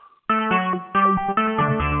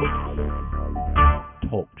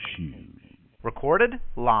Recorded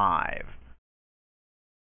live.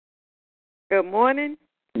 Good morning.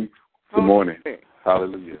 Good morning.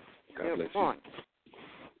 Hallelujah. God Good bless morning.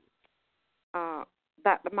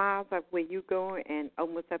 Dr. Miles, will you go and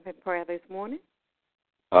open us up in prayer this morning?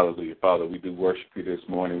 Hallelujah. Father, we do worship you this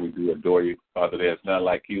morning. We do adore you. Father, there's none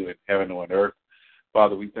like you in heaven or on earth.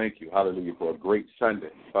 Father, we thank you, hallelujah, for a great Sunday.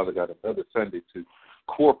 Father God, another Sunday to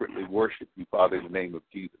corporately worship you, Father, in the name of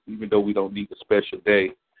Jesus. Even though we don't need a special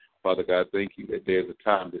day, Father God, thank you that there's a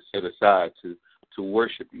time to set aside to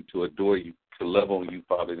worship you, to adore you, to love on you,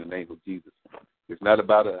 Father, in the name of Jesus. It's not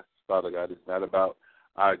about us, Father God. It's not about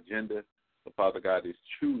our agenda. But, Father God, it's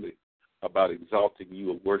truly about exalting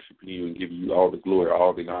you and worshiping you and giving you all the glory,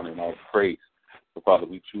 all the honor, and all the praise. So, Father,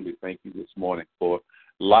 we truly thank you this morning for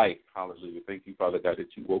life. Hallelujah. Thank you, Father God,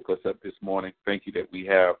 that you woke us up this morning. Thank you that we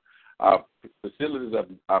have our facilities of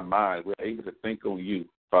our mind. We're able to think on you,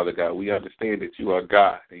 Father God. We understand that you are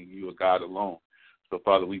God and you are God alone. So,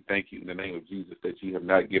 Father, we thank you in the name of Jesus that you have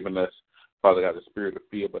not given us, Father God, a spirit of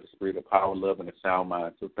fear, but a spirit of power, love, and a sound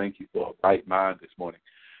mind. So thank you for a right mind this morning.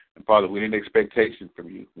 And, Father, we're in expectation from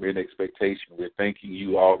you. We're in expectation. We're thanking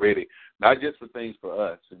you already, not just for things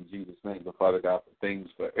for us in Jesus' name, but, Father God, for things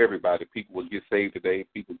for everybody. People will get saved today.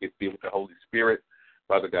 People get filled with the Holy Spirit.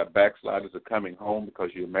 Father God, backsliders are coming home because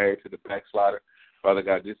you're married to the backslider. Father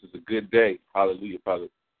God, this is a good day. Hallelujah, Father.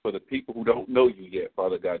 For the people who don't know you yet,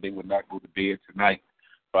 Father God, they will not go to bed tonight,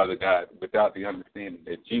 Father God, without the understanding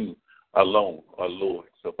that you alone are Lord.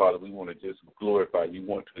 So, Father, we want to just glorify you. We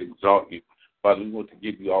want to exalt you. Father, we want to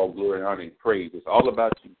give you all glory, honor, and praise. It's all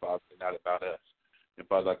about you, Father, and not about us. And,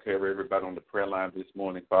 Father, I cover everybody on the prayer line this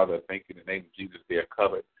morning. Father, I thank you in the name of Jesus. They are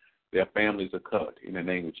covered. Their families are covered in the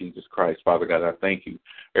name of Jesus Christ. Father God, I thank you.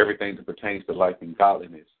 Everything that pertains to life and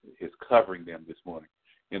godliness is covering them this morning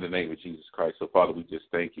in the name of Jesus Christ. So, Father, we just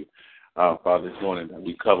thank you. Father, this morning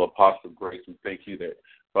we cover Apostle Grace. We thank you that,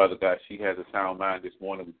 Father God, she has a sound mind this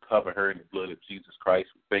morning. We cover her in the blood of Jesus Christ.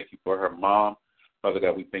 We thank you for her mom. Father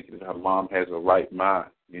God, we thank you that her mom has a right mind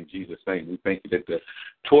in Jesus' name. We thank you that the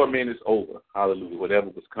torment is over. Hallelujah. Whatever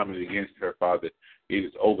was coming against her, Father, it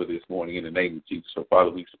is over this morning in the name of Jesus. So,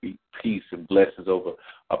 Father, we speak peace and blessings over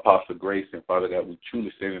Apostle Grace. And, Father God, we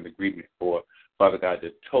truly stand in agreement for, Father God,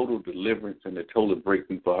 the total deliverance and the total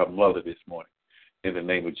breakthrough for her mother this morning in the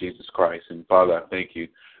name of Jesus Christ. And, Father, I thank you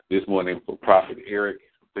this morning for Prophet Eric.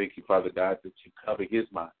 Thank you, Father God, that you cover his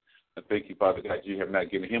mind. I thank you, Father God, you have not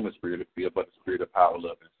given him a spirit of fear, but a spirit of power,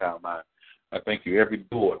 love, and sound mind. I thank you. Every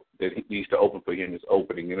door that he needs to open for him is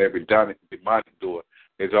opening, and every demonic door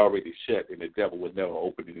is already shut, and the devil will never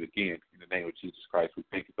open it again. In the name of Jesus Christ, we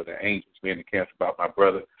thank you for the angels being encamped about my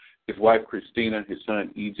brother, his wife Christina, his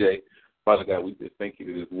son EJ. Father God, we just thank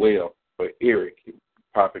you as well for Eric,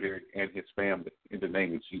 Prophet Eric, and his family in the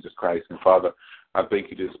name of Jesus Christ. And, Father, I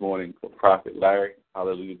thank you this morning for Prophet Larry.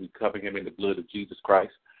 Hallelujah. We cover him in the blood of Jesus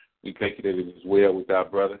Christ. We thank you that it is well with our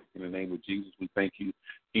brother. In the name of Jesus, we thank you.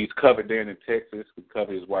 He's covered there in Texas. We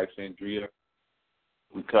cover his wife, Sandria.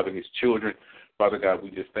 We cover his children. Father God,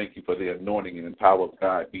 we just thank you for the anointing and the power of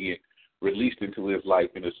God being released into his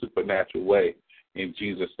life in a supernatural way. In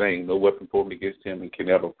Jesus' name, no weapon formed against him and can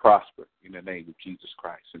ever prosper in the name of Jesus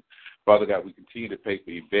Christ. And, Father God, we continue to pray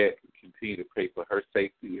for Yvette. We continue to pray for her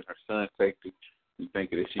safety and her son's safety. We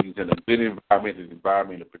thank you that she's in a good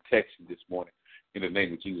environment of protection this morning. In the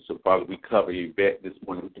name of Jesus. So, Father, we cover Yvette this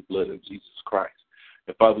morning with the blood of Jesus Christ.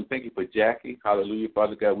 And, Father, we thank you for Jackie. Hallelujah.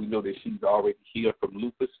 Father God, we know that she's already healed from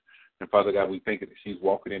lupus. And, Father God, we thank you that she's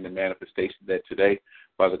walking in the manifestation that today,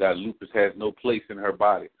 Father God, lupus has no place in her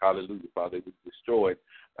body. Hallelujah. Father, it was destroyed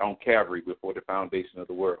on Calvary before the foundation of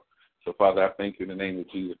the world. So, Father, I thank you in the name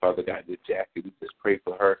of Jesus. Father God, that Jackie, we just pray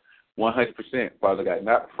for her 100%. Father God,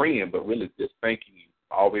 not praying, but really just thanking you.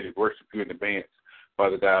 Already worship you in advance.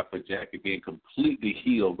 Father God, for Jackie being completely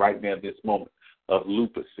healed right now at this moment of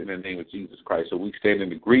lupus in the name of Jesus Christ. So we stand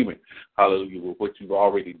in agreement, hallelujah, with what you've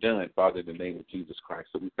already done, Father, in the name of Jesus Christ.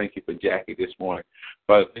 So we thank you for Jackie this morning.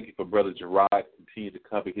 Father, thank you for Brother Gerard. Continue to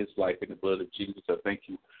cover his life in the blood of Jesus. I thank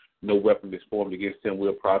you. No weapon that's formed against him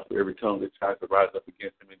will prosper. Every tongue that tries to rise up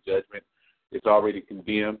against him in judgment, it's already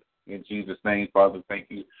condemned. In Jesus' name, Father, thank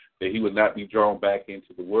you that he would not be drawn back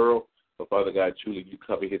into the world. But, Father God, truly you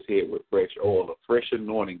cover his head with fresh oil, a fresh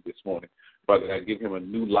anointing this morning. Father God, give him a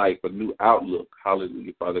new life, a new outlook.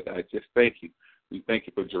 Hallelujah, Father God. Just thank you. We thank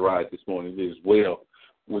you for Gerard this morning. It is well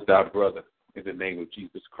with our brother in the name of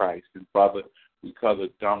Jesus Christ. And, Father, we cover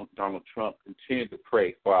Donald Trump. Continue to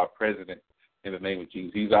pray for our president in the name of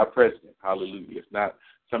Jesus. He's our president. Hallelujah. It's not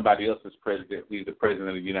somebody else's president. He's the president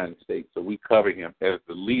of the United States. So we cover him as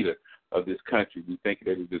the leader of this country. We thank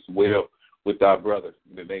that it is well with our brother.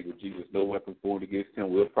 In the name of Jesus, no weapon formed against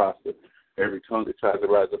him will prosper. Every tongue that tries to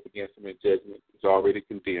rise up against him in judgment is already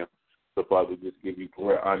condemned. So, Father, we just give you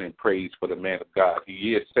glory, honor, and praise for the man of God.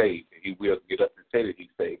 He is saved, and he will get up and say that he's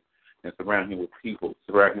saved, and surround him with people,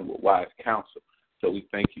 surround him with wise counsel. So we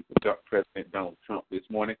thank you for President Donald Trump this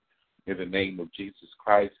morning in the name of Jesus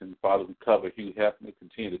Christ. And, Father, we cover Hugh Hefner,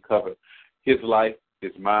 continue to cover his life,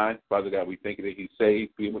 his mind. Father God, we thank you that he's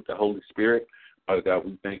saved, be with the Holy Spirit. Father God,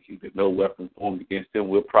 we thank you that no weapon formed against him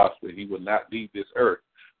will prosper. He will not leave this earth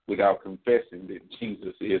without confessing that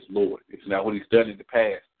Jesus is Lord. It's not what he's done in the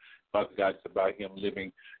past. Father God, it's about him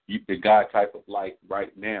living the God type of life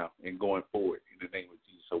right now and going forward in the name of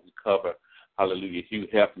Jesus. So we cover, hallelujah, Hugh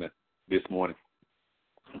Hefner this morning.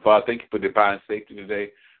 Father, thank you for divine safety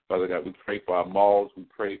today. Father God, we pray for our malls. We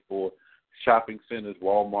pray for shopping centers,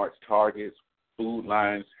 Walmarts, Targets, food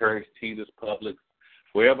lines, Harris Teeter's, Publix.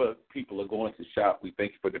 Wherever people are going to shop, we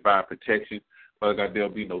thank you for divine protection. Father God, there'll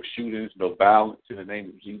be no shootings, no violence in the name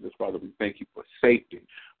of Jesus. Father, we thank you for safety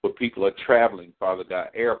where people are traveling, Father God,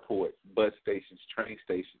 airports, bus stations, train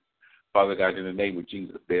stations. Father God, in the name of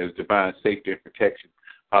Jesus, there's divine safety and protection.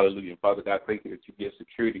 Hallelujah. Father God, thank you that you give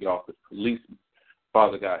security officers, policemen,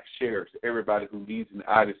 Father God, sheriffs, everybody who needs an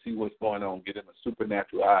eye to see what's going on, give them a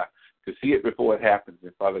supernatural eye to see it before it happens.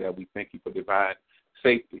 And Father God, we thank you for divine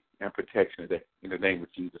safety and protection today in the name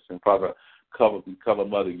of Jesus. And Father, we cover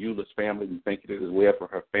Mother Eula's family. We thank you that as well for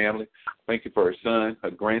her family. Thank you for her son,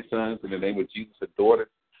 her grandsons, in the name of Jesus, her daughter.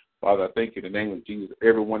 Father, I thank you in the name of Jesus.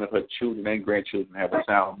 Every one of her children and grandchildren have a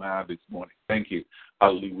sound mind this morning. Thank you.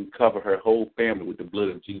 Hallelujah. We cover her whole family with the blood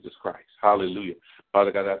of Jesus Christ. Hallelujah.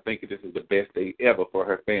 Father God, I thank you this is the best day ever for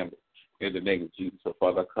her family in the name of Jesus. So,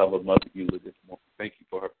 Father, I cover Mother Eula this morning. Thank you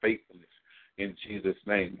for her faithfulness in Jesus'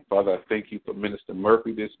 name. Father, I thank you for Minister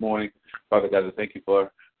Murphy this morning. Father God, I thank you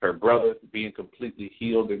for her brother being completely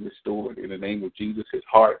healed and restored in the name of Jesus. His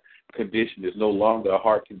heart condition is no longer a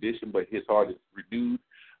heart condition, but his heart is renewed.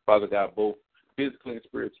 Father God, both physically and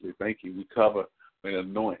spiritually, thank you. We cover and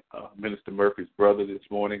anoint Minister Murphy's brother this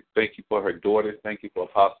morning. Thank you for her daughter. Thank you for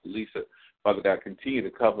Apostle Lisa. Father God, continue to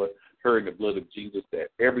cover her in the blood of Jesus, that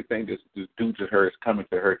everything that's due to her is coming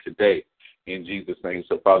to her today in Jesus' name.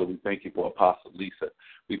 So, Father, we thank you for Apostle Lisa.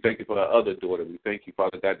 We thank you for her other daughter. We thank you,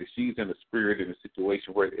 Father God, that she's in a spirit, in a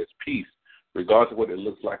situation where there's peace. Regardless of what it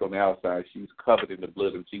looks like on the outside, she's covered in the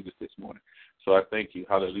blood of Jesus this morning. So I thank you,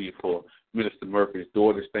 hallelujah, for Minister Murphy's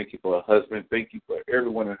daughters. Thank you for her husband. Thank you for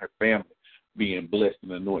everyone in her family being blessed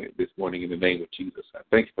and anointed this morning in the name of Jesus. I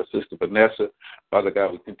thank you for Sister Vanessa. Father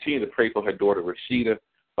God, we continue to pray for her daughter, Rashida.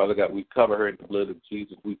 Father God, we cover her in the blood of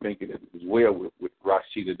Jesus. We thank you that it is well with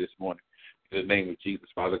Rashida this morning in the name of Jesus.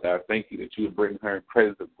 Father God, thank you that you are bringing her in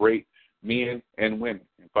presence of great men and women.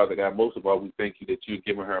 And Father God, most of all, we thank you that you've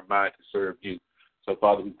given her a mind to serve you. So,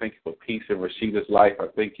 Father, we thank you for peace in Rashida's life. I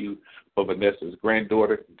thank you for Vanessa's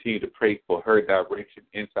granddaughter. Continue to pray for her direction,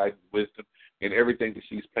 insight, and wisdom in everything that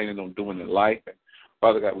she's planning on doing in life. And,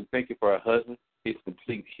 Father God, we thank you for her husband, his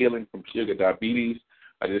complete healing from sugar diabetes.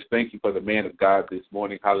 I just thank you for the man of God this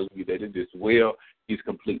morning. Hallelujah, that it is well. He's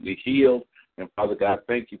completely healed. And, Father God,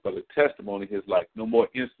 thank you for the testimony of his life. No more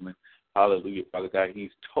insulin. Hallelujah, Father God.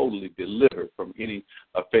 He's totally delivered from any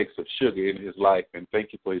effects of sugar in his life. And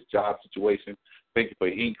thank you for his job situation. Thank you for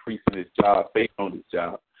increasing his job, faith on his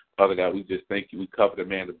job. Father God, we just thank you. We cover the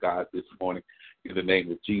man of God this morning in the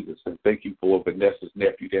name of Jesus. And thank you for Vanessa's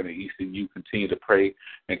nephew down at ECU. Continue to pray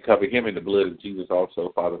and cover him in the blood of Jesus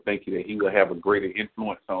also, Father. Thank you that he will have a greater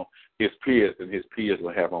influence on his peers than his peers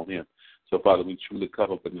will have on him. So, Father, we truly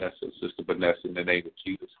cover Vanessa, Sister Vanessa, in the name of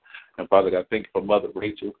Jesus. And, Father God, thank you for Mother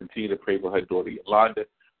Rachel. Continue to pray for her daughter, Yolanda.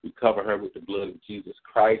 We cover her with the blood of Jesus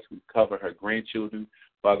Christ. We cover her grandchildren.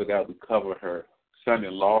 Father God, we cover her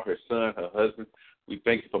son-in-law, her son, her husband. We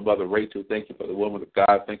thank you for Mother Rachel. Thank you for the woman of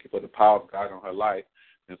God. Thank you for the power of God on her life.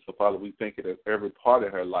 And so, Father, we thank you that every part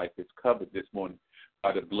of her life is covered this morning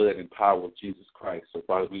by the blood and power of Jesus Christ. So,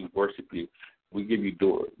 Father, we worship you. We give you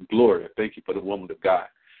glory. Thank you for the woman of God.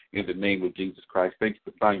 In the name of Jesus Christ. Thank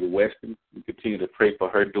you for Tanya Weston. We continue to pray for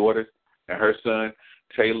her daughters and her son,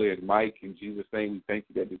 Taylor and Mike. In Jesus' name, we thank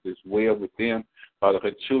you that it is well with them. Father,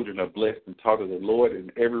 her children are blessed and taught of the Lord,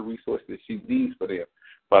 and every resource that she needs for them,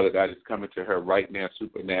 Father God, is coming to her right now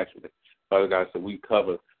supernaturally. Father God, so we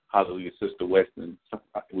cover, hallelujah, Sister Weston.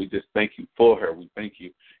 We just thank you for her. We thank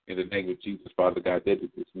you in the name of Jesus, Father God, that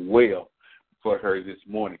it is well for her this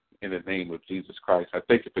morning in the name of Jesus Christ. I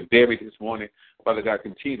thank you for Debbie this morning. Father God,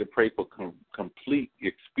 continue to pray for complete,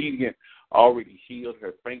 expedient, already healed.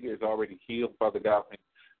 Her finger is already healed, Father God. And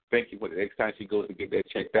thank you for the next time she goes to get that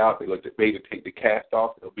checked out, they're going to be able to take the cast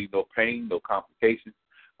off. There'll be no pain, no complications.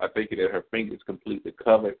 I thank you that her finger is completely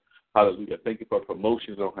covered. Hallelujah. Thank you for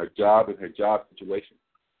promotions on her job and her job situation.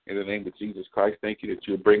 In the name of Jesus Christ, thank you that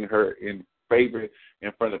you're bringing her in favor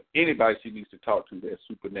in front of anybody she needs to talk to, that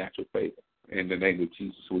supernatural favor. In the name of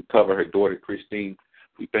Jesus, we cover her daughter, Christine.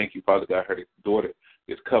 We thank you, Father God, her daughter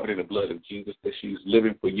is covered in the blood of Jesus, that she's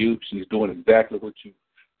living for you. She's doing exactly what you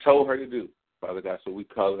told her to do, Father God. So we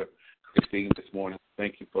cover Christine this morning.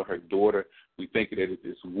 Thank you for her daughter. We thank you that it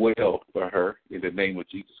is well for her in the name of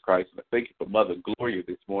Jesus Christ. And I thank you for Mother Gloria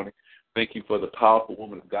this morning. Thank you for the powerful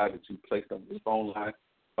woman of God that you placed on this phone line.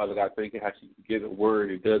 Father God, thank you how she gets a word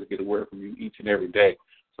and does get a word from you each and every day.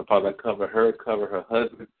 So, Father, I cover her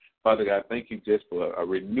husband. Father God, thank you just for a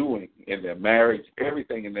renewing in their marriage.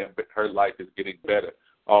 Everything in her life is getting better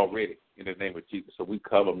already in the name of Jesus. So we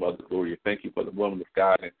cover Mother Gloria. Thank you for the woman of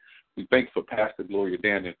God. And we thank you for Pastor Gloria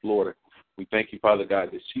down in Florida. We thank you, Father God,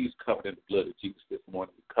 that she's covered in the blood of Jesus this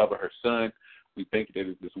morning. We cover her son. We thank you that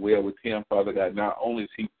it is well with him, Father God. Not only is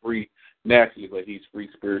he free naturally, but he's free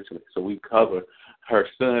spiritually. So we cover her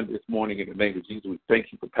son this morning in the name of Jesus. We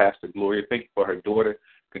thank you for Pastor Gloria. Thank you for her daughter.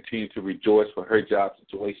 Continue to rejoice for her job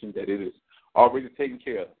situation, that it is already taken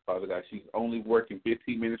care of, Father God. She's only working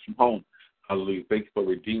 15 minutes from home. Hallelujah. Thank you for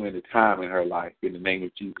redeeming the time in her life in the name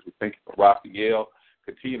of Jesus. We thank you for Raphael.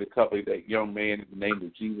 Continue to cover that young man in the name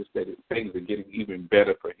of Jesus, that things are getting even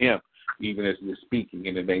better for him, even as we're speaking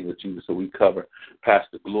in the name of Jesus. So we cover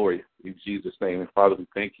Pastor Gloria in Jesus' name. And Father, we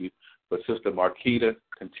thank you for Sister Marquita.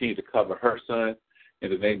 Continue to cover her son in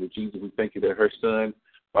the name of Jesus. We thank you that her son,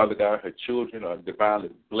 Father God, her children are divinely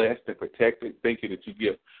blessed and protected. Thank you that you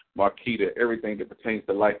give Marquita everything that pertains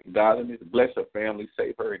to life and godliness. Bless her family,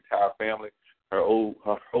 save her entire family. Her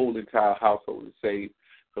whole entire household is saved.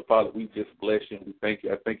 So, Father, we just bless you and we thank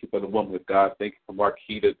you. I thank you for the woman of God. Thank you for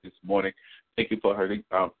Marquita this morning. Thank you for her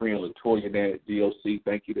friend Latoya there at DOC.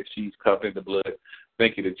 Thank you that she's covered in the blood.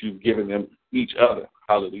 Thank you that you've given them each other.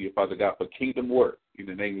 Hallelujah, Father God, for kingdom work in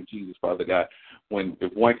the name of Jesus, Father God.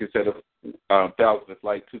 If one can set up 1,000, it's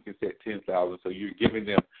like two can set 10,000. So you're giving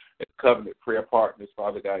them as covenant prayer partners,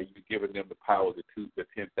 Father God. You're giving them the power to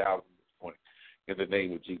 10,000 this morning in the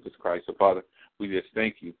name of Jesus Christ. So, Father, we just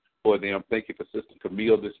thank you for them. Thank you for Sister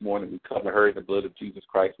Camille this morning. We cover her in the blood of Jesus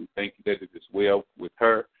Christ. We thank you that it is well with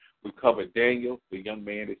her. We cover Daniel, the young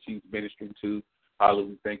man that she's ministering to. Hallelujah.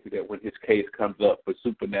 We thank you that when his case comes up for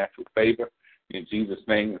supernatural favor, in Jesus'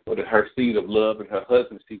 name, and for her seed of love and her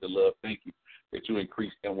husband's seed of love, thank you that you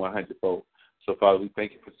increase them 100-fold. So, Father, we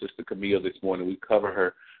thank you for Sister Camille this morning. We cover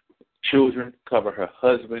her children, cover her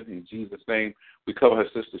husband in Jesus' name. We cover her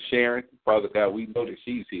sister Sharon. Father God, we know that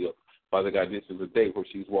she's healed. Father God, this is a day where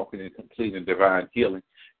she's walking in complete and divine healing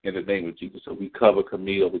in the name of Jesus. So we cover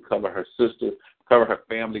Camille. We cover her sister, cover her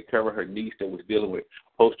family, cover her niece that was dealing with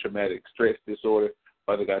post-traumatic stress disorder.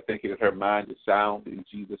 Father God, thank you that her mind is sound in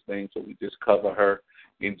Jesus' name. So we just cover her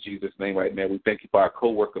in Jesus' name right now. We thank you for our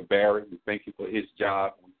co-worker, Barry. We thank you for his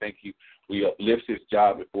job. We thank you. We uplift his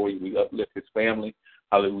job before you. We uplift his family.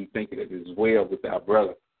 Hallelujah. We thank you that it is well with our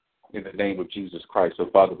brother in the name of Jesus Christ. So,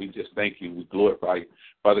 Father, we just thank you. We glorify you.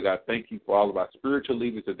 Father God, thank you for all of our spiritual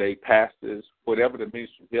leaders today, pastors, whatever the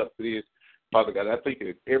ministry help it is. Father God, I think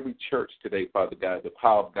that every church today, Father God, the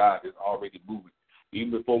power of God is already moving.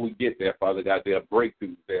 Even before we get there, Father God, there are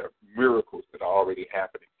breakthroughs, there are miracles that are already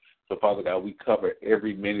happening. So, Father God, we cover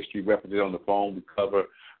every ministry represented on the phone. We cover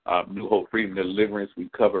New Hope, Freedom, and Deliverance. We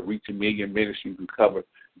cover Reach a Million Ministries. We cover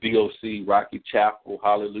DOC, Rocky Chapel.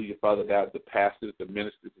 Hallelujah, Father God, the pastors, the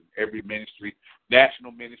ministers in every ministry,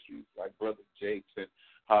 national ministries like Brother Jakes and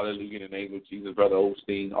hallelujah, in the name of Jesus, Brother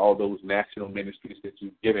Osteen, all those national ministries that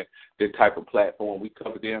you've given this type of platform. We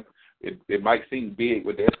cover them. It might seem big,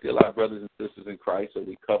 but they're still our brothers and sisters in Christ. So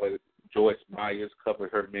we cover Joyce Myers, cover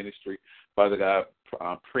her ministry. Father God,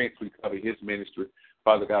 Prince, we cover his ministry.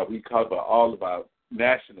 Father God, we cover all of our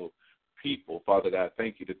national people. Father God,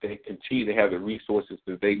 thank you that they continue to have the resources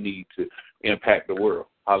that they need to impact the world.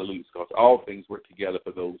 Hallelujah. Because all things work together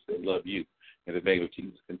for those that love you. In the name of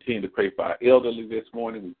Jesus, continue to pray for our elderly this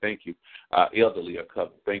morning. We thank you. Our elderly are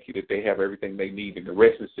covered. Thank you that they have everything they need in the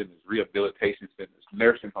correction centers, rehabilitation centers,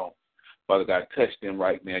 nursing homes. Father God, touch them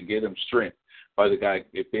right now. Give them strength. Father God,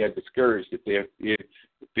 if they're discouraged, if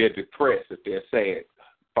they're depressed, if they're sad,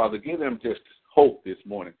 Father, give them just hope this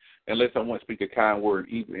morning. And let someone speak a kind word,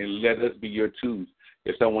 and let us be your tools.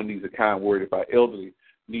 If someone needs a kind word, if our elderly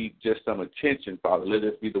need just some attention, Father, let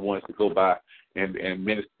us be the ones to go by and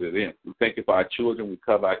minister to them. We thank you for our children. We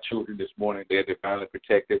cover our children this morning. They're divinely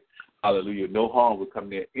protected. Hallelujah. No harm will come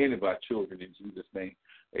near any of our children in Jesus' name.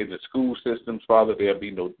 In the school systems, Father, there'll be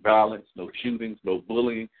no violence, no shootings, no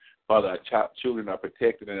bullying. Father, our children are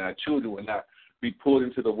protected, and our children will not be pulled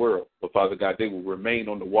into the world. But, Father God, they will remain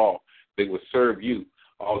on the wall. They will serve you.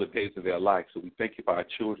 all the days of their life. So we thank you for our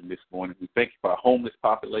children this morning. We thank you for our homeless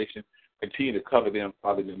population. Continue to cover them,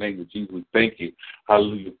 Father, in the name of Jesus. We thank you,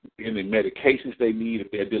 hallelujah, for any medications they need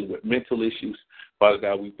if they're dealing with mental issues. Father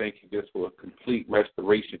God, we thank you just for a complete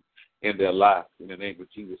restoration in their lives in the name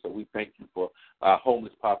of Jesus. So we thank you for our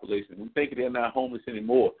homeless population. We thank you they're not homeless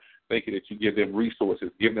anymore. Thank you that you give them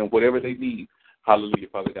resources, give them whatever they need. Hallelujah,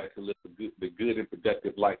 Father God, to live the good and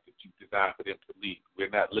productive life that you designed for them to lead. We're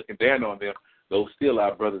not looking down on them. Those still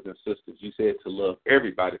our brothers and sisters. You said to love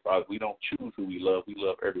everybody, Father. We don't choose who we love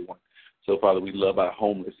everyone. So, Father, we love our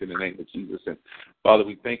homeless in the name of Jesus. And, Father,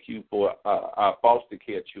 we thank you for our foster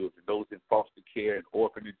care children, those in foster care and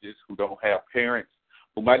orphanages who don't have parents,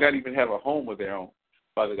 who might not even have a home of their own.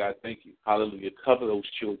 Father God, thank you. Hallelujah. Cover those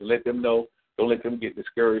children. Let them know. Don't let them get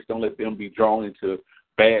discouraged. Don't let them be drawn into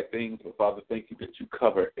bad things. But, Father, thank you that you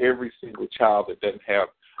cover every single child that doesn't have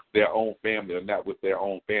their own family or not with their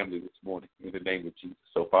own family this morning in the name of Jesus.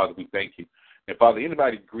 So, Father, we thank you. And, Father,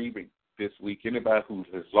 anybody grieving this week, anybody who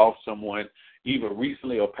has lost someone, even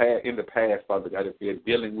recently or in the past, Father God, if they're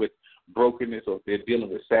dealing with brokenness or if they're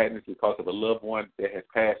dealing with sadness because of a loved one that has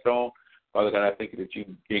passed on, Father God, I thank you that you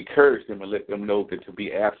encourage them and let them know that to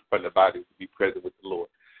be absent from the body to be present with the Lord.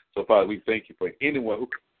 So, Father, we thank you for anyone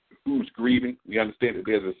who's grieving. We understand that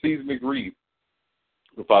there's a season to grieve.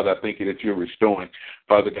 So, Father, I thank you that you're restoring,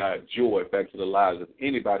 Father God, joy back to the lives of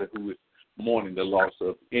anybody who is mourning the loss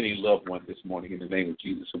of any loved one this morning in the name of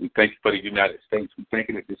Jesus. So we thank you for the United States. We thank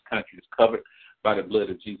you that this country is covered by the blood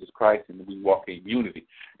of Jesus Christ and we walk in unity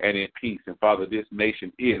and in peace. And, Father, this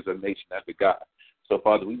nation is a nation under God. So,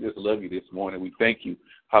 Father, we just love you this morning. We thank you,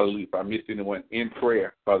 hallelujah. If I missed anyone in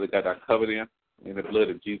prayer, Father God, I cover them in the blood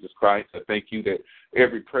of Jesus Christ. I thank you that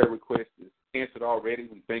every prayer request is answered already.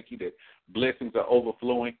 We thank you that blessings are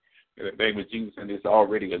overflowing in the name of Jesus, and it's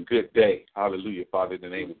already a good day. Hallelujah, Father, in the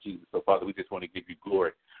name of Jesus. So, Father, we just want to give you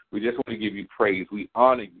glory. We just want to give you praise. We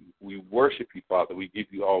honor you. We worship you, Father. We give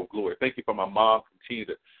you all glory. Thank you for my mom. Continue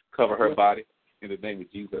to cover her body in the name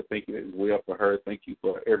of Jesus. I thank you that it's well for her. Thank you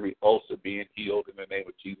for every ulcer being healed in the name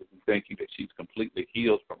of Jesus. We thank you that she's completely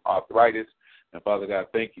healed from arthritis. And, Father God,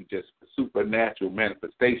 thank you just for supernatural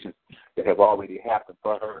manifestations that have already happened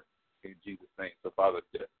for her in Jesus' name. So, Father,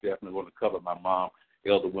 definitely want to cover my mom,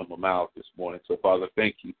 Elder Wilma Miles, this morning. So, Father,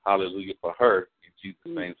 thank you, hallelujah, for her in Jesus'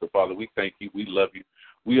 name. So, Father, we thank you. We love you.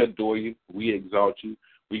 We adore you. We exalt you.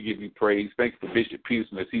 We give you praise. Thanks for Bishop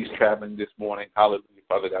Peterson as he's traveling this morning. Hallelujah,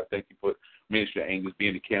 Father God. Thank you for Minister Angels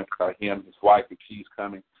being in the camp by him, his wife, if she's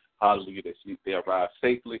coming. Hallelujah, that they arrive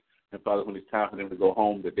safely. And, Father, when it's time for them to go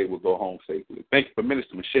home, that they will go home safely. Thank you for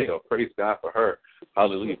Minister Michelle. Praise God for her.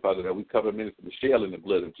 Hallelujah, Father, that we cover Minister Michelle in the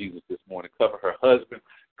blood of Jesus this morning. Cover her husband.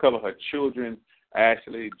 Cover her children,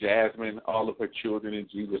 Ashley, Jasmine, all of her children in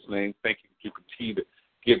Jesus' name. Thank you that you continue to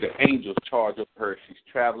give the angels charge of her. She's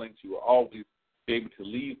traveling. She will always be able to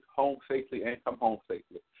leave home safely and come home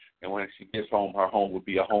safely. And when she gets home, her home will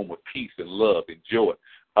be a home of peace and love and joy.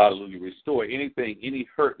 Hallelujah. Restore anything, any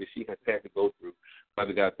hurt that she has had to go through.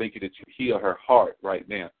 Father God, thank you that you heal her heart right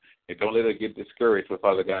now. And don't let her get discouraged, but,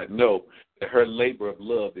 Father God, know that her labor of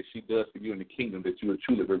love that she does for you in the kingdom, that you are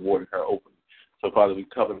truly rewarding her openly. So, Father, we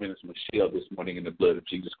cover Minister Michelle this morning in the blood of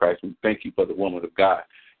Jesus Christ. We thank you for the woman of God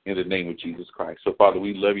in the name of Jesus Christ. So, Father,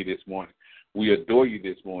 we love you this morning. We adore you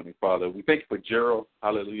this morning, Father. We thank you for Gerald.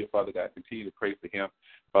 Hallelujah, Father God. Continue to pray for him.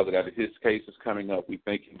 Father God, if his case is coming up, we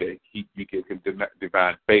thank you that you give him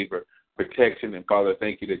divine favor, protection. And, Father,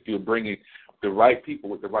 thank you that you're bringing the right people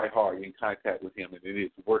with the right heart in contact with him, and it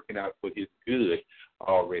is working out for his good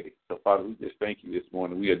already. So, Father, we just thank you this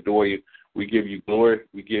morning. We adore you. We give you glory.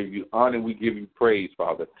 We give you honor. We give you praise,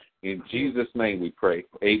 Father. In Jesus' name we pray.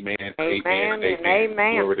 Amen. Amen. Amen. And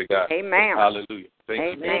amen. Glory to God. Amen. Hallelujah.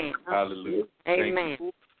 Thank Amen. you. Hallelujah. Amen.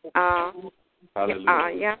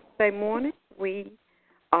 Hallelujah. Yesterday morning we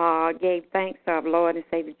gave thanks to our Lord and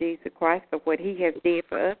Savior Jesus Christ for what he has did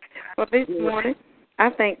for us. Well, this morning, I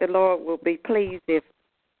think the Lord will be pleased if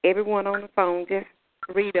everyone on the phone just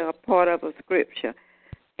read a part of a scripture.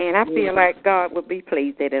 And I feel like God will be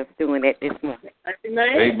pleased at us doing that this morning.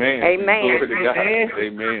 Amen. Amen. Glory to God.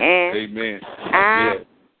 Amen. And Amen. I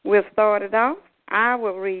will start it off. I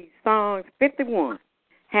will read Psalms 51.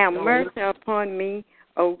 Have mercy upon me,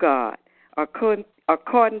 O God, according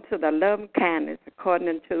to the loving kindness,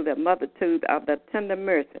 according to the multitude of the tender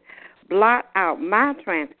mercy. Blot out my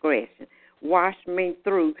transgression. Wash me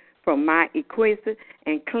through from my iniquity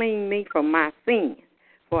and clean me from my sins.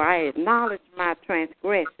 For I acknowledge my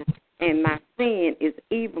transgression, and my sin is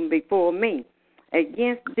even before me.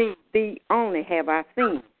 Against thee only have I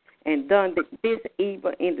sinned, and done this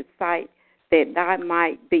evil in the sight, that thou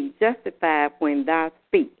might be justified when thou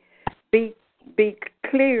speak. Be Be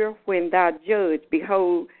clear when thou judge.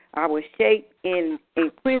 Behold, I was shaped in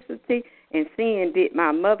iniquity, and sin did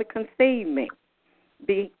my mother conceive me.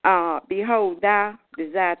 Behold, thou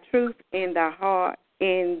desire truth in thy heart,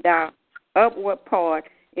 in thy upward part,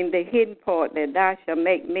 in the hidden part, that thou shalt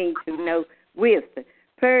make me to know wisdom.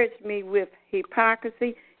 Purge me with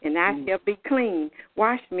hypocrisy, and I shall be clean.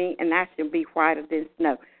 Wash me, and I shall be whiter than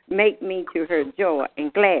snow. Make me to her joy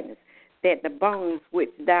and gladness, that the bones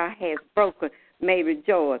which thou hast broken may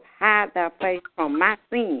rejoice. Hide thy face from my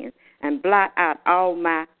sins, and blot out all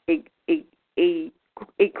my iniquity.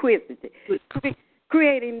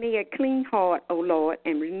 Create in me a clean heart, O Lord,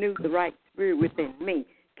 and renew the right spirit within me.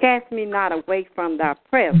 Cast me not away from thy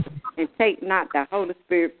presence, and take not thy Holy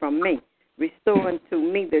Spirit from me. Restore unto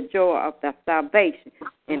me the joy of thy salvation,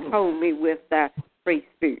 and hold me with thy free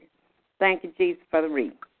spirit. Thank you, Jesus, for the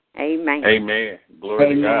reading. Amen. Amen.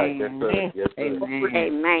 Glory to God. Yes, sir. Yes, sir. Amen.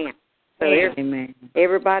 Amen. So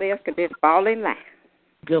everybody else could just fall in line.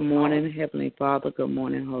 Good morning, Heavenly Father. Good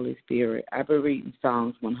morning, Holy Spirit. I've been reading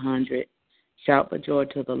Psalms 100. Shout for joy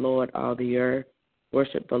to the Lord, all the earth.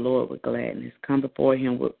 Worship the Lord with gladness. Come before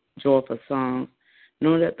him with joyful songs.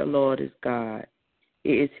 Know that the Lord is God.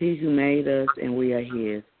 It is he who made us, and we are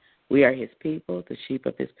his. We are his people, the sheep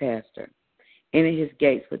of his pasture. Enter his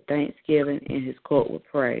gates with thanksgiving, and his court with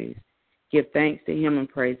praise. Give thanks to him and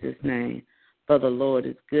praise his name. For the Lord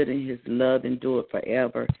is good, and his love endureth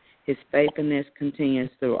forever. His faithfulness continues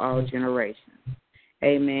through all generations.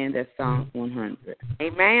 Amen. That's Psalms 100.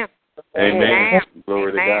 Amen. Amen.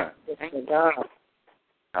 Glory Amen. to God. Thank you, God.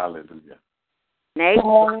 Hallelujah. Nate?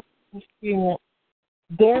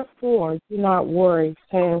 Therefore, do not worry,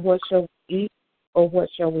 saying, what shall we eat, or what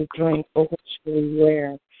shall we drink, or what shall we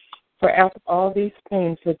wear? For after all these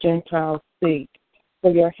things the Gentiles seek.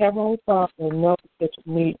 For your heavenly Father knows that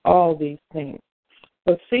you need all these things.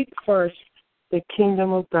 But seek first the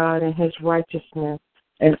kingdom of God and his righteousness,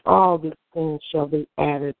 and all these things shall be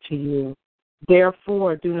added to you.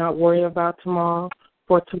 Therefore, do not worry about tomorrow,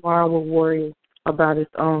 for tomorrow will worry about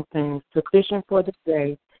its own things. Sufficient for the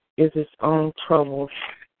day is its own trouble.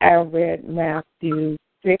 I read Matthew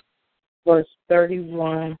 6, verse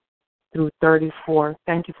 31 through 34.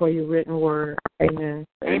 Thank you for your written word. Amen.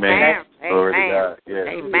 Amen. Glory to God. Yes.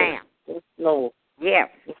 Amen. Yes, Lord. Yes.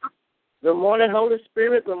 Good morning, Holy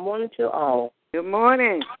Spirit. Good morning to all. Good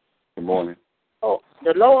morning. Good morning. Oh,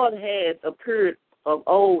 the Lord has appeared of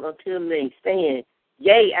old unto me, saying,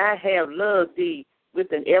 yea, I have loved thee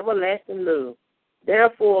with an everlasting love.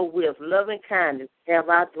 Therefore, with loving kindness have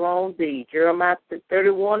I drawn thee. Jeremiah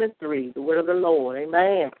 31:3, the word of the Lord.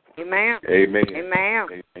 Amen. Amen. Amen. Amen.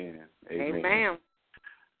 Amen. Amen.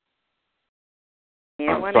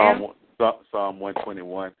 Anyone else? Psalm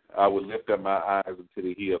 121. I will lift up my eyes unto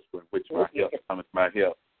the hills, from which my help cometh. My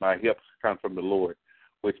help comes from the Lord,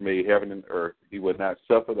 which made heaven and earth. He will not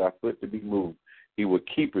suffer thy foot to be moved. He will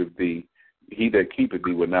keep thee. He that keepeth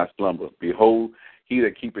thee will not slumber. Behold, he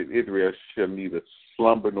that keepeth Israel shall neither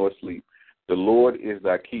slumber nor sleep. The Lord is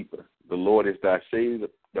thy keeper. The Lord is thy shade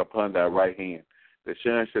upon thy right hand. The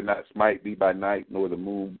sun shall not smite thee by night, nor the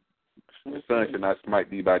moon. The sun shall not smite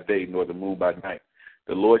thee by day, nor the moon by night.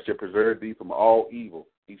 The Lord shall preserve thee from all evil.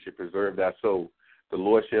 He shall preserve thy soul. The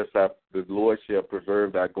Lord shall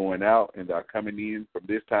preserve thy going out and thy coming in from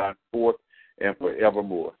this time forth and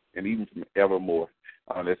forevermore, and even from evermore.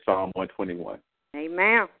 That's Psalm 121.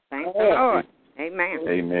 Amen. Thank the Lord. Amen.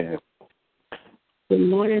 Amen. Good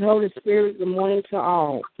morning, Holy Spirit. Good morning to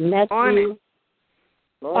all. Matthew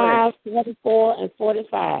 5:44 and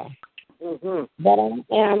 45. But I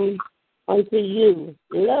am unto you,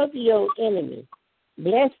 love your enemies,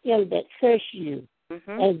 bless them that curse you,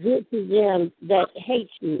 and good to them that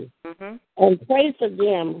hate you, and pray for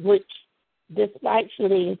them which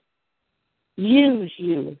despitefully use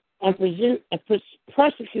you and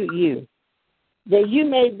persecute you, that you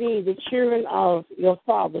may be the children of your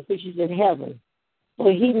Father which is in heaven.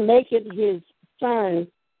 For he maketh his sun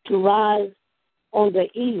to rise on the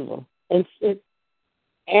evil and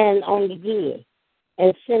on the good,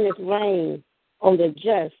 and sendeth rain on the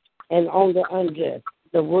just and on the unjust.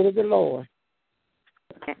 The word of the Lord.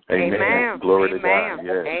 Amen. Glory to Amen. God.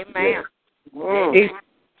 Yes. Amen. Yes.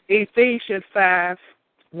 Ephesians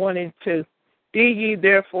 5:1 and 2. Be ye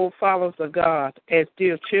therefore followers of God as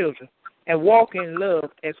dear children, and walk in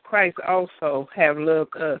love as Christ also have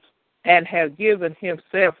loved us, and have given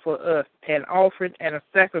himself for us, an offering and a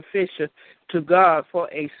sacrificial to God for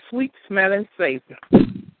a sweet-smelling Savior.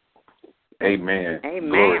 Amen. Amen.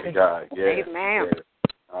 Glory to God. Yes. Amen. Yes.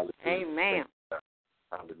 Hallelujah. Amen.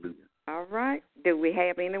 Hallelujah. All right. Do we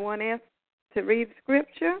have anyone else to read the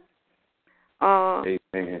scripture?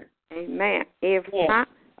 Amen. Amen. If not,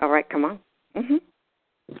 all right, come on. Mm-hmm.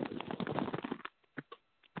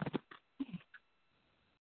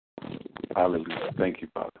 Hallelujah. Thank you,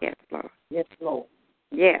 Father. Yes, Lord. Yes, Lord.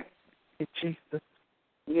 Yes. Jesus.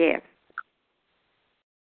 Yes.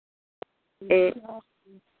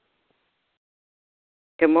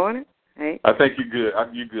 Good morning. Hey. I think you're good.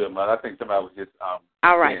 You're good, man. I think somebody was just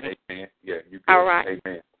all right. saying amen. Yeah, you're good. All right.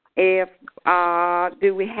 Amen. If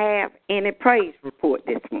do we have any praise report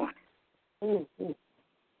this morning? Mm-hmm.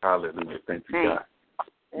 Hallelujah. Thank you, God.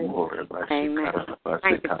 Lord, Amen.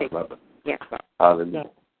 Thank you. Yes, Lord. Hallelujah.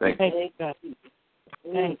 Thank you.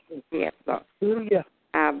 Thank you. Yes, Lord. Hallelujah.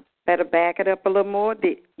 I better back it up a little more.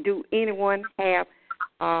 Do anyone have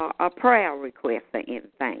a prayer request or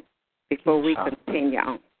anything before we continue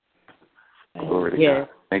on? Glory to Yes. God.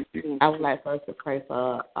 Thank you. I would like first to pray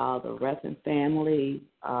for the Ruffin family.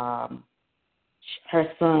 Her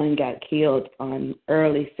son got killed on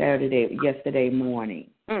early yesterday morning.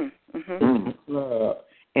 Mm-hmm. Club,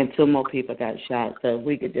 and 2 more people got shot. So if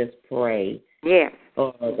we could just pray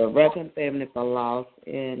for the Ruffin family for loss,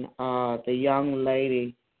 and the young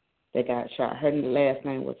lady that got shot. Her last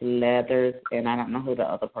name was Leathers, and I don't know who the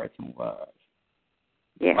other person was.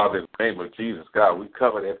 Yes. Father, in the name of Jesus, God, we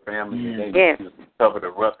cover that family. In the name of Jesus, we cover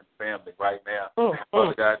the Ruffin family right now.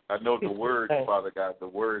 Father God, I know the words, Father God, the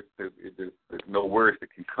words, there's no words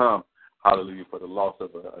that can come, hallelujah, for the loss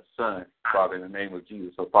of a son, Father, in the name of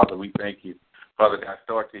Jesus. So, Father, we thank you. Father God,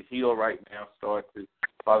 start to heal right now.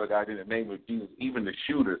 Father God, in the name of Jesus, even the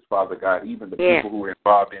shooters, Father God, even the people who are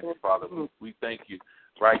involved in it, Father, we thank you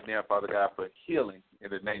right now, Father God, for healing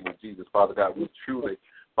in the name of Jesus. Father God, we truly,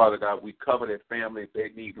 Father God, we cover their family. If they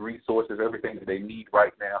need resources, everything that they need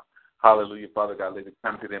right now, hallelujah, Father God, let it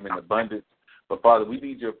come to them in abundance. But, Father, we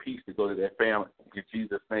need your peace to go to their family. In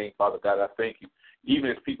Jesus' name, Father God, I thank you.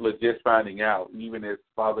 Even as people are just finding out, even as,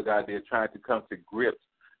 Father God, they're trying to come to grips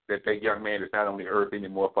that young man is not on the earth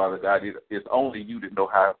anymore, Father God. It's only you that know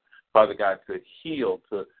how, Father God, to heal,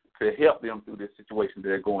 to help them through this situation that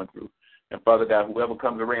they're going through. And, Father God, whoever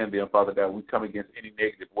comes around them, Father God, we come against any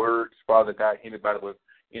negative words, Father God, anybody with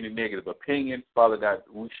any negative opinions, Father God,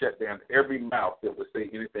 we shut down every mouth that would say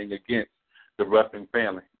anything against the Ruffin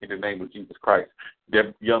family in the name of Jesus Christ.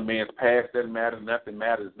 That young man's past doesn't matter. Nothing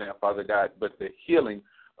matters now, Father God, but the healing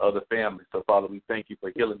of the family. So, Father, we thank you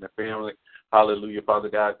for healing the family. Hallelujah, Father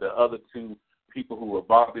God. The other 2 people who were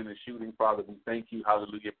involved in the shooting, Father, we thank you,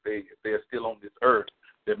 hallelujah, if they're still on this earth,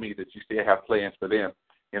 that means that you still have plans for them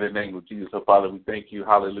in the name of Jesus. So, Father, we thank you,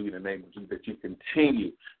 hallelujah, in the name of Jesus, that you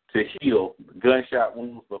continue to heal gunshot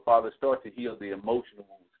wounds, but, Father, start to heal the emotional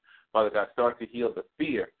wounds. Father God, start to heal the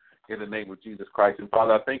fear in the name of Jesus Christ. And,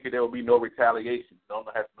 Father, I thank you there will be no retaliation. No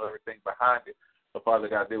one has to know everything behind it. But, Father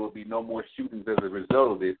God, there will be no more shootings as a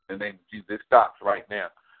result of this. In the name of Jesus, it stops right now.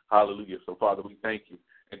 Hallelujah. So, Father, we thank you.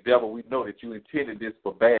 And, devil, we know that you intended this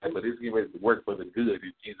for bad, but it's getting ready to work for the good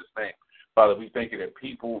in Jesus' name. Father, we thank you that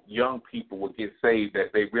young people will get saved,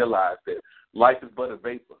 that they realize that life is but a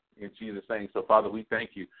vapor in Jesus' name. So, Father, we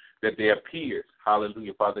thank you that their peers,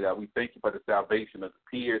 hallelujah, Father God, we thank you for the salvation of the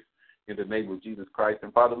peers in the name of Jesus Christ.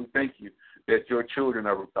 And, Father, we thank you that your children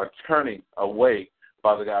are turning away,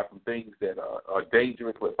 Father God, from things that are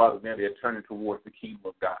dangerous, but, Father, now they're turning towards the kingdom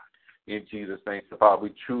of God in Jesus' name. So, Father,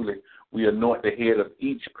 we anoint the head of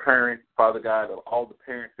each parent, Father God, of all the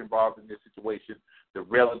parents involved in this situation, the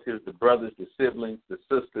relatives, the brothers, the siblings, the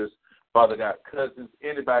sisters, Father God, cousins,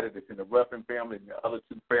 anybody that's in the Ruffin family and the other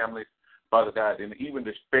 2 families, Father God, and even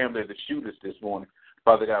the family of the shooters this morning.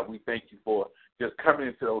 Father God, we thank you for just coming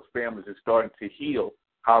into those families and starting to heal,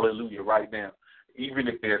 hallelujah, right now. Even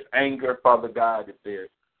if there's anger, Father God, if there's,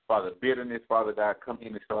 Father, bitterness, Father God, come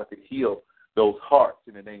in and start to heal those hearts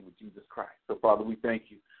in the name of Jesus Christ. So, Father, we thank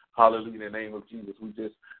you. Hallelujah, in the name of Jesus. We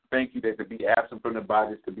just thank you that to be absent from the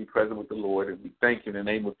bodies, to be present with the Lord. And we thank you in the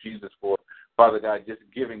name of Jesus for, Father God, just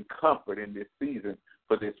giving comfort in this season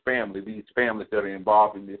for this family, these families that are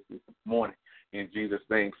involved in this morning, in Jesus'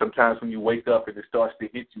 name. Sometimes when you wake up and it starts to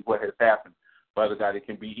hit you what has happened, Father God, it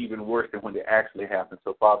can be even worse than when it actually happens.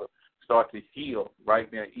 So, Father, start to heal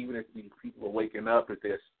right now, even if these people are waking up, if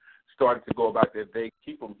they're starting to go about their day,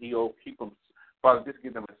 keep them healed, keep them, Father, just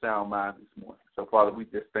give them a sound mind this morning. So, Father, we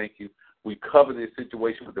just thank you. We cover this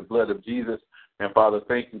situation with the blood of Jesus. And, Father,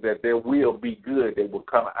 thank you that there will be good that will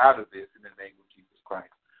come out of this in the name of Jesus Christ.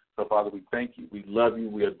 So, Father, we thank you. We love you.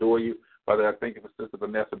 We adore you. Father, I thank you for Sister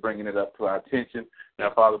Vanessa bringing it up to our attention.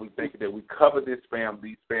 Now, Father, we thank you that we cover these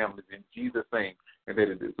families in Jesus' name, and that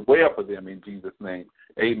it is well for them in Jesus' name.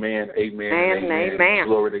 Amen, amen, amen. Amen.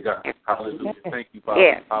 Glory to God. Hallelujah. Thank you, Father.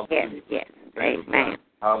 Yes, Hallelujah. yes. Thank you, Amen. God.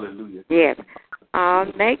 Hallelujah. Yes.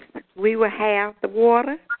 Next, we will have the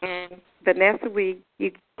water. And Vanessa,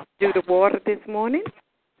 you do the water this morning?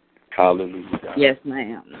 Hallelujah. God. Yes,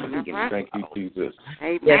 ma'am. Thank you, Jesus.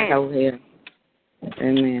 Amen. Yes, I will.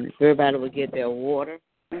 Amen. If everybody will get their water.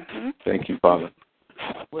 Thank you, Father.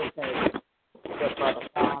 We'll take the Father,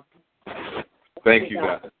 Father. Thank you,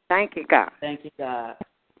 God. Thank you, God. Thank you, God.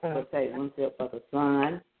 We'll take one sip for the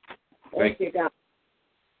Son. Thank you, God.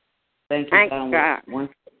 Thank you, Thank God. you, God. One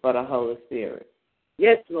sip for the Holy Spirit.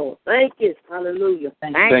 Yes, Lord. Thank you. Hallelujah.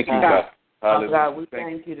 Thank you, God. God. Father Hallelujah. God, we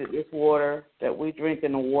thank you that this water that we drink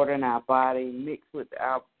in the water in our body, mixed with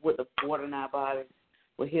the water in our body,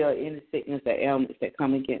 will heal any sickness or ailments that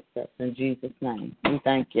come against us. In Jesus' name, we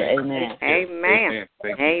thank you. Amen. Amen.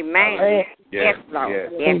 Thank you. Amen. Yes, Lord.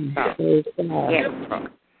 yes. Yes, Lord. Yes,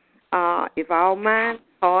 Lord. If all minds,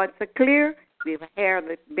 hearts are clear, we will hear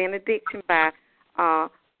the benediction by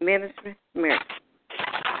Minister Mary.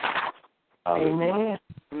 Amen.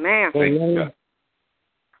 Amen. Thank you, God.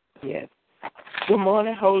 Yes. Good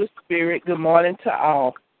morning, Holy Spirit. Good morning to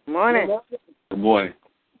all. Morning. Good morning.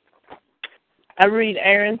 I read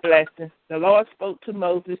Aaron's blessing. The Lord spoke to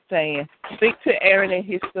Moses, saying, Speak to Aaron and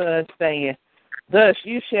his sons, saying, Thus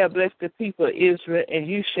you shall bless the people of Israel, and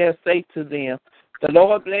you shall say to them, The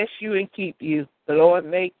Lord bless you and keep you. The Lord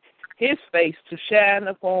make his face to shine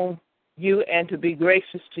upon you and to be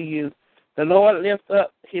gracious to you. The Lord lift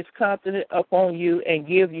up his countenance upon you and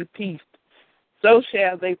give you peace. So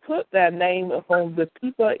shall they put thy name upon the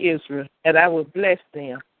people of Israel, and I will bless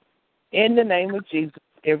them. In the name of Jesus,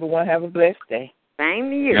 everyone have a blessed day. Same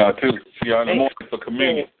to you. Y'all too. See y'all in the morning for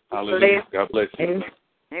communion. Hallelujah. God bless you.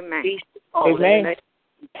 Amen. Amen.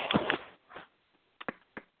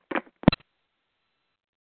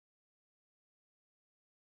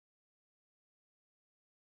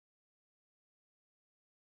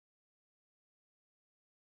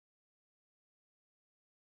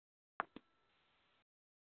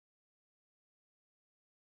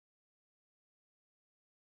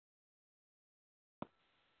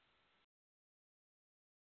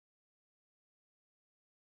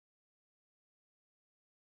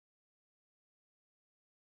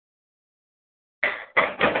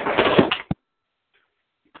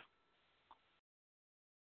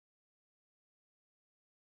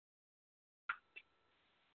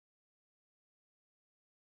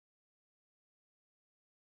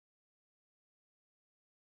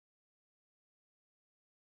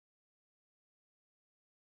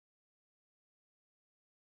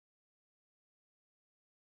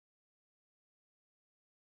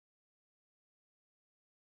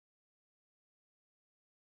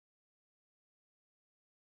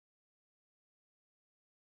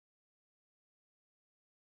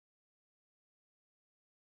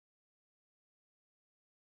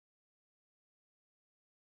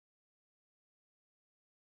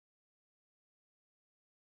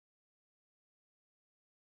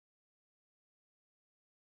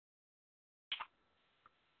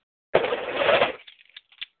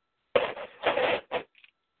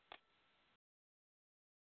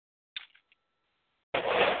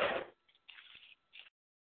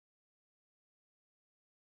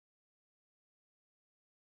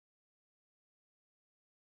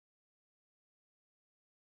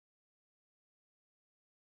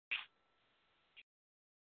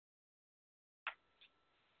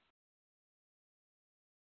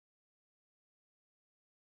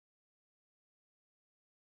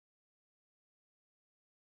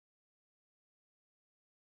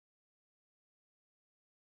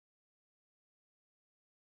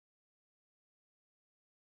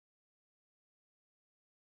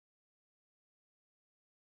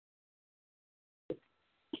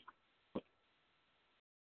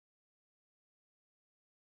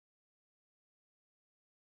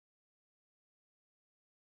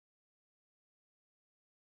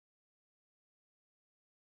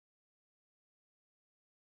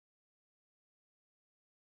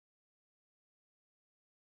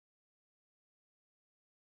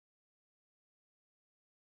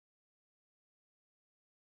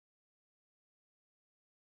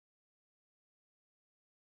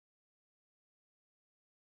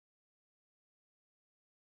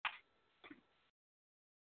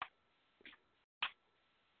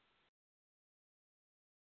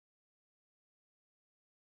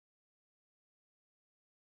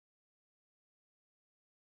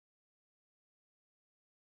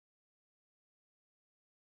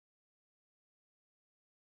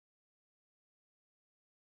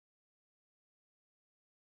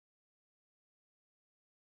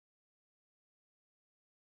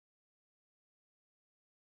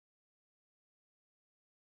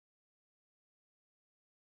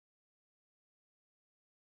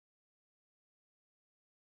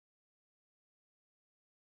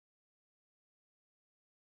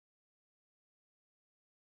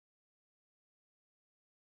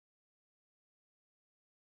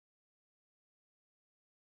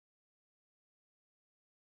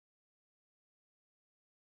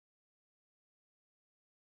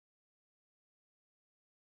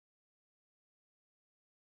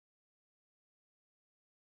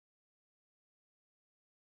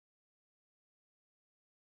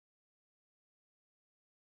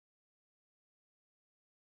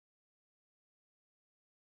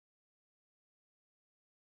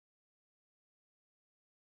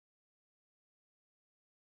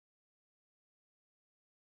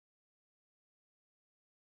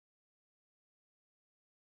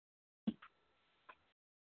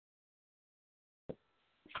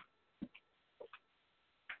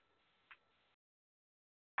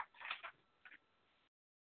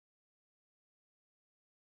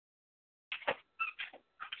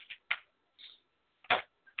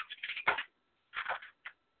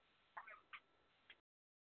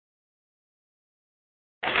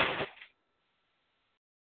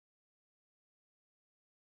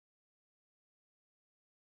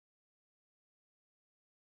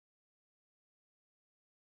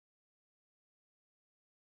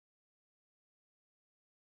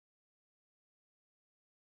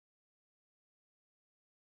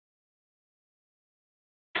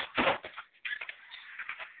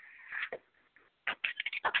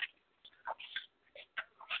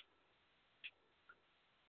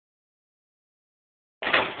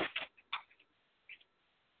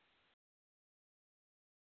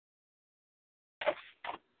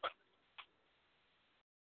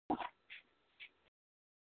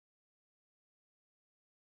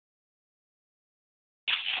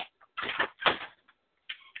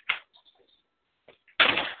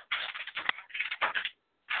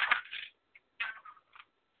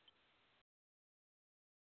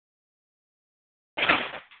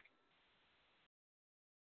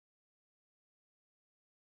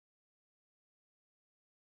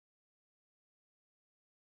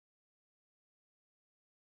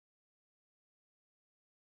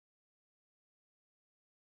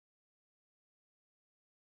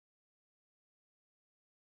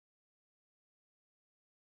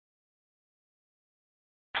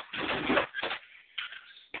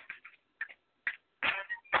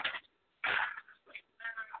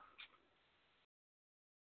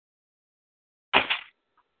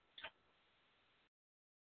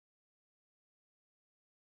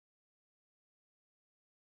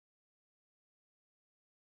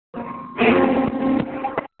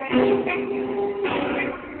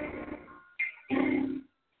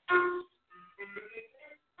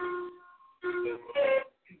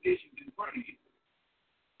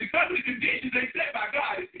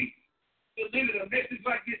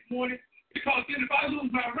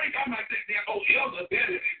 drink, I might think that elder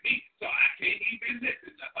better than me, so I can't even listen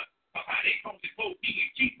to her. How they come to both me and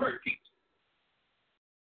keep her teaching.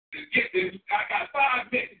 Get this. I got 5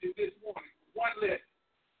 messages this morning, one lesson.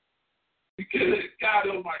 Because God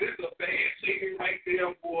Almighty, this is a bad thing right there,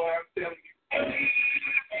 boy. I'm telling you.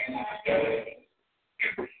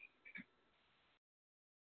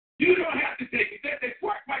 You don't have to take it. They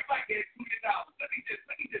work right like that $20. Let me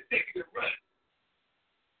just take it and run.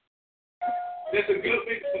 There's a good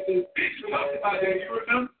Bishop talked about that. You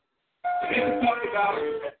remember? Bishop talked about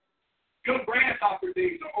your grasshopper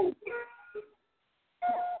days are over.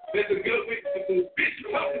 There's a good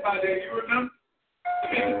Bishop talked about that. You remember?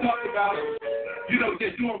 Bishop talked about,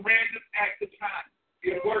 just doing random acts of kindness.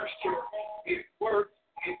 It works, church. It works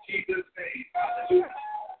in Jesus' name. Hallelujah.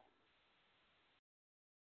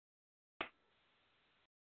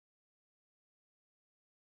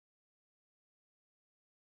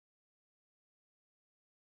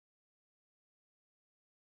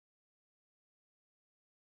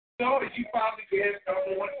 So, as you probably guessed,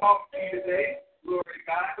 I want to talk to you today. Glory to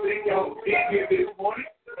God. Thank y'all for being here this morning.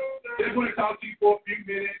 Just want to talk to you for a few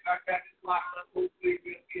minutes. I got this locked up. Hopefully,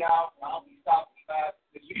 we'll be out. I'll be stopping by at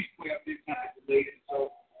least 12 this time later.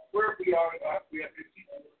 So, wherever we are, we have 15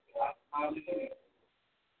 minutes. Hallelujah.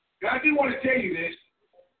 I do want to tell you this.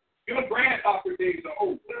 Your grasshopper days are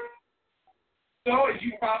over. So, as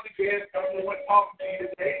you probably guessed, I want to talk to you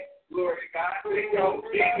today. Glory to God. Thank y'all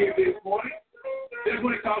for being here this morning. Just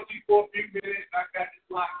want to talk to you for a few minutes. I got this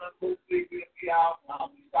locked up. Hopefully, we'll be out.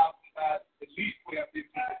 I'll be stopping by at least 12 this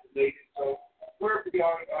time later. So, wherever we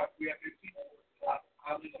are, we have 15 minutes.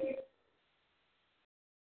 Hallelujah.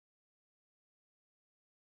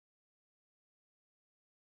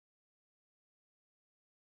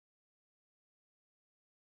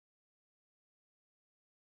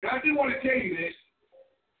 I do want to tell you this.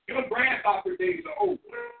 Your grasshopper days are over.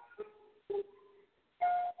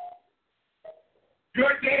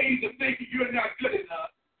 Your days of thinking you're not good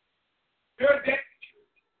enough. Your days.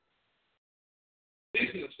 This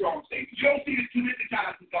is a strong statement. You don't see this too many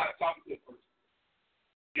times when God is talking to a person.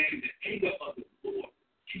 And the anger of the Lord.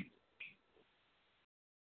 Jesus.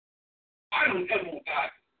 I don't ever want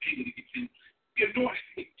God's anger to get you. Be anointed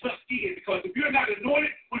to get tough skin, because if you're not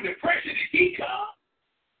anointed, when the pressure that he comes,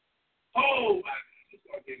 oh my God, you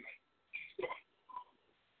start getting like,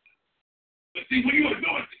 But see, when you're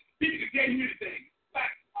anointed, people can tell you anything. Like,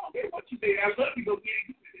 I don't care what you say, I love you, go get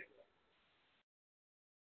it.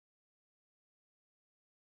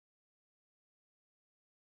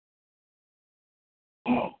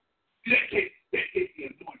 Oh, that takes the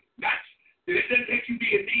anointing. That doesn't take you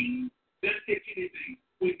being mean, doesn't take you anything.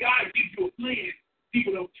 When God gives you a plan,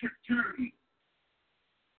 people don't turn you.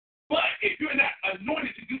 But if you're not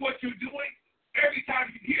anointed to do what you're doing, every time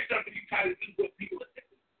you hear something, you try to do what people are saying.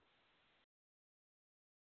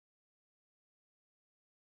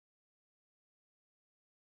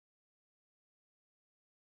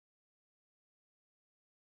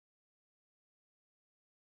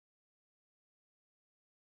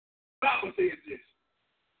 The Bible says this.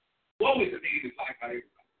 Woe is the man that's liked by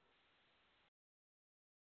everybody.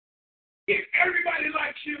 If everybody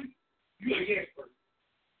likes you, you're a yes person.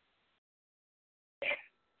 Yeah.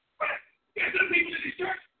 Right. There's some people in the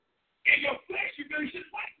church, in your flesh, you really shouldn't